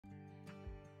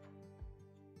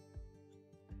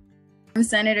I'm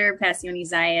Senator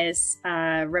Pacione-Zayas,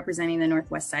 representing the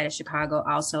Northwest side of Chicago,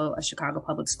 also a Chicago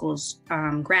Public Schools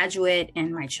graduate,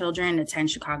 and my children attend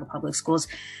Chicago Public Schools.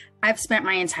 I've spent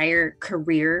my entire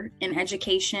career in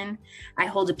education. I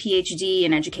hold a PhD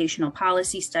in educational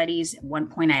policy studies. At one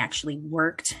point, I actually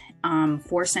worked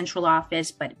for central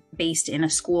office, but based in a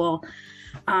school.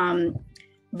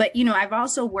 But, you know, I've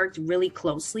also worked really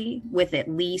closely with at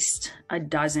least a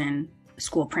dozen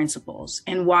school principals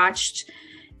and watched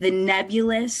the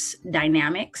nebulous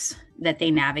dynamics that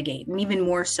they navigate, and even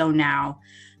more so now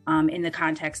in the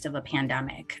context of a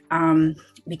pandemic,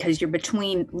 because you're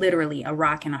between literally a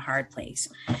rock and a hard place.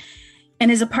 And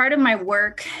as a part of my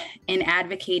work in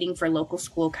advocating for local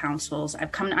school councils,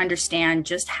 I've come to understand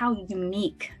just how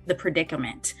unique the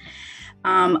predicament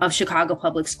of Chicago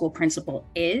Public School principal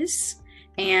is.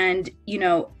 And, you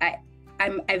know,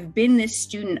 I've been this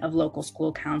student of local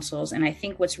school councils, and I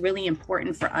think what's really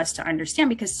important for us to understand,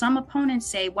 because some opponents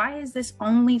say, why is this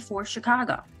only for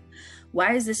Chicago?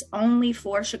 Why is this only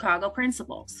for Chicago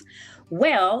principals?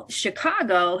 Well,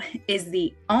 Chicago is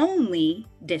the only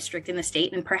district in the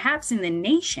state, and perhaps in the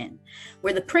nation,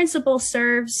 where the principal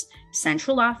serves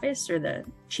central office or the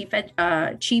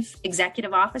chief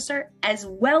executive officer, as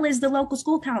well as the local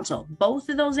school council. Both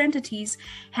of those entities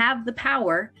have the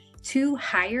power to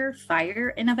hire,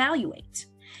 fire, and evaluate.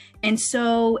 And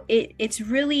so it's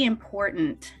really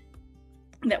important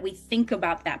that we think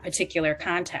about that particular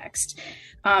context,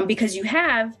 because you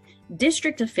have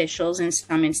district officials in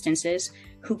some instances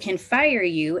who can fire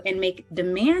you and make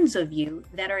demands of you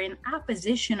that are in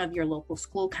opposition of your local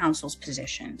school council's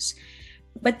positions,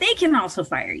 but they can also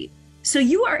fire you. So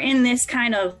you are in this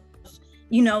kind of,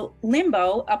 you know,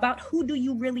 limbo about who do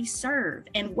you really serve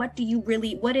and what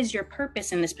is your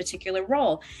purpose in this particular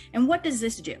role? And what does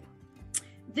this do?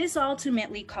 This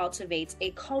ultimately cultivates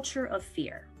a culture of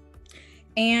fear,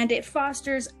 and it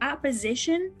fosters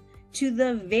opposition to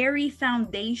the very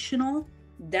foundational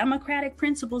democratic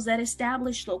principles that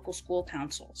establish local school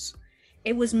councils.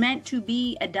 It was meant to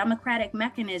be a democratic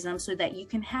mechanism so that you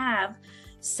can have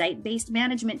site-based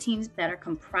management teams that are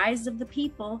comprised of the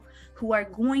people who are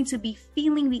going to be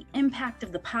feeling the impact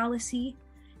of the policy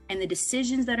and the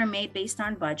decisions that are made based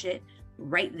on budget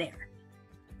right there.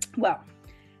 Well,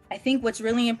 I think what's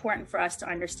really important for us to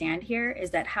understand here is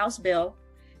that House Bill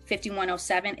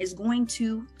 5107 is going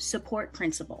to support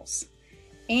principals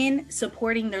in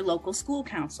supporting their local school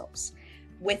councils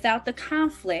without the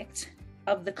conflict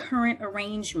of the current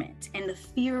arrangement and the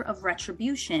fear of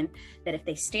retribution that if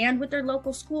they stand with their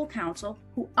local school council,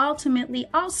 who ultimately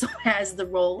also has the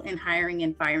role in hiring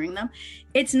and firing them,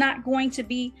 it's not going to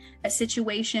be a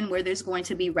situation where there's going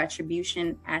to be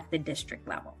retribution at the district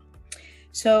level.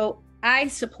 So I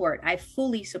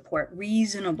fully support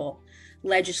reasonable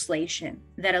legislation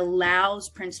that allows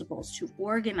principals to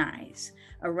organize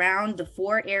around the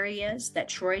 4 areas that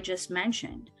Troy just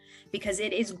mentioned, because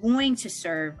it is going to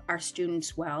serve our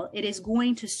students well. It is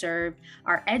going to serve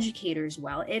our educators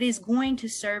well. It is going to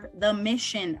serve the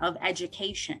mission of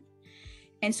education.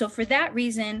 And so for that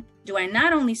reason, do I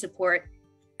not only support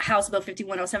House Bill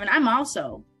 5107, I'm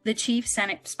also the chief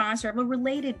Senate sponsor of a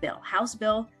related bill, House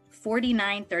Bill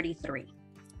 4933,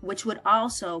 which would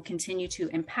also continue to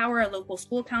empower our local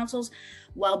school councils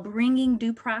while bringing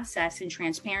due process and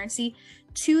transparency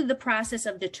to the process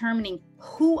of determining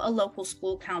who a local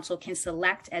school council can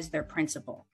select as their principal.